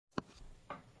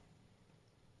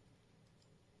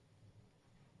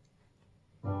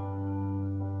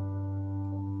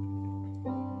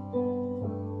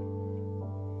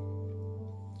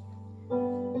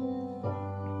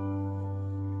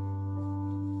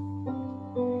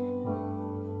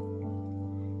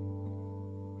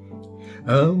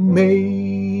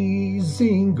Amazing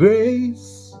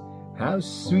grace, how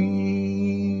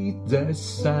sweet the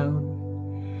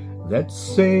sound that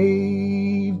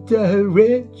saved a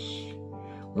wretch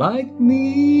like me.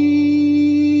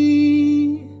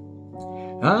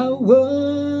 I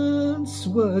once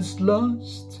was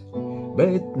lost,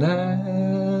 but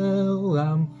now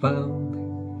I'm found.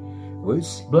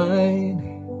 Was blind,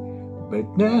 but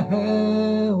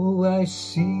now I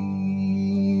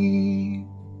see.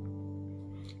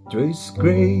 'Twas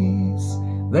grace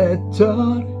that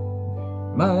taught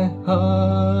my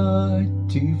heart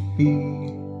to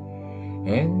fear,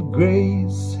 and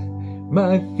grace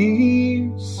my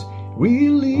fears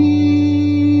relieved.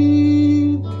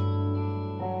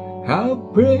 How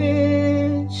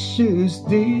precious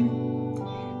did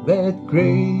that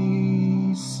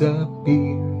grace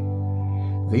appear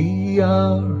the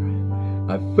hour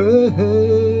I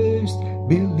first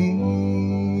believed.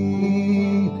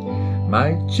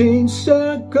 My chains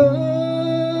are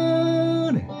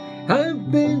gone, I've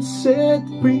been set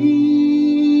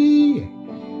free.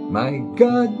 My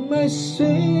God, my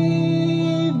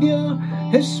Savior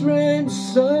has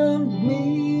ransomed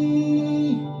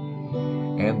me.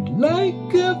 And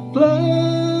like a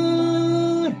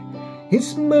flood,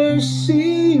 His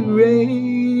mercy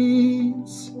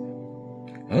reigns.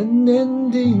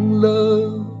 Unending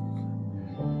love,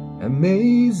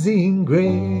 amazing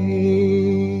grace.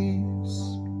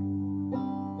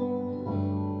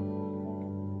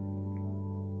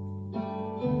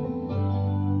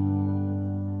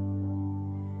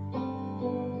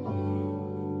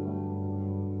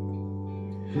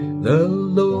 The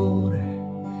Lord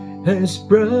has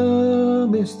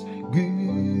promised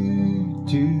good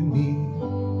to me.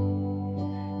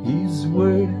 His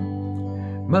word,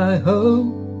 my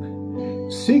hope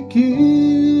secures.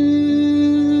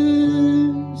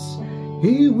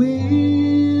 He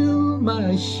will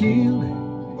my shield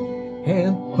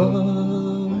and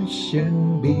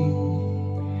portion be,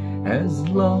 as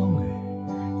long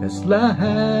as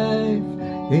life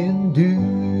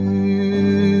endures.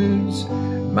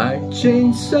 My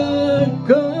chains are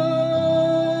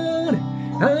gone,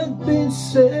 I've been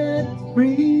set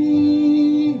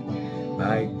free.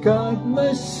 My God,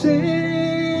 my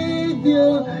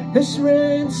Savior has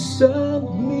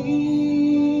ransomed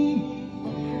me.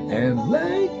 And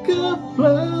like a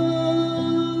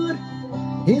flood,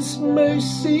 His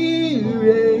mercy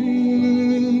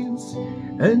reigns.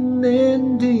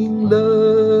 Unending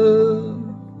love,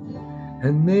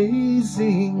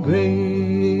 amazing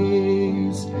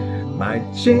grace. My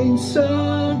chains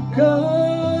are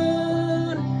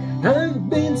gone, I've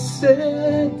been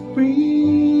set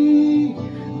free.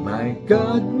 My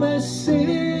God, my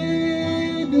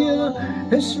Savior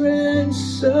has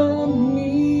ransomed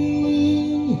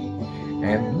me.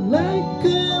 And like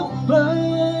a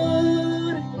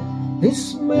flood,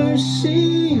 His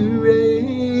mercy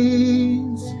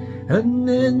reigns.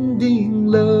 Unending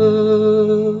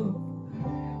love,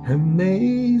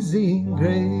 amazing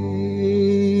grace.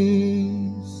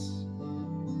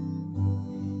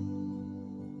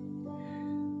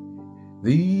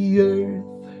 The earth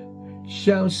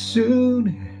shall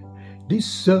soon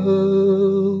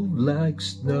dissolve like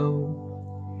snow.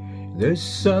 The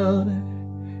sun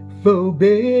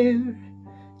forbear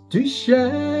to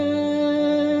shine,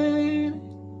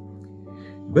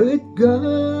 but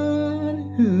God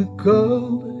who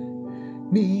called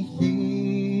me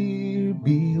here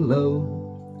below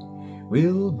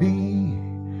will be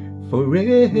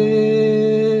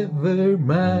forever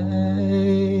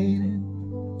mine.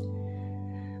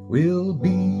 Will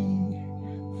be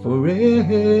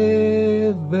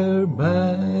forever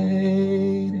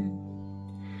mine.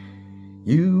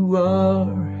 You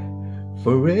are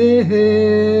forever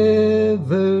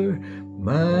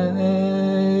mine.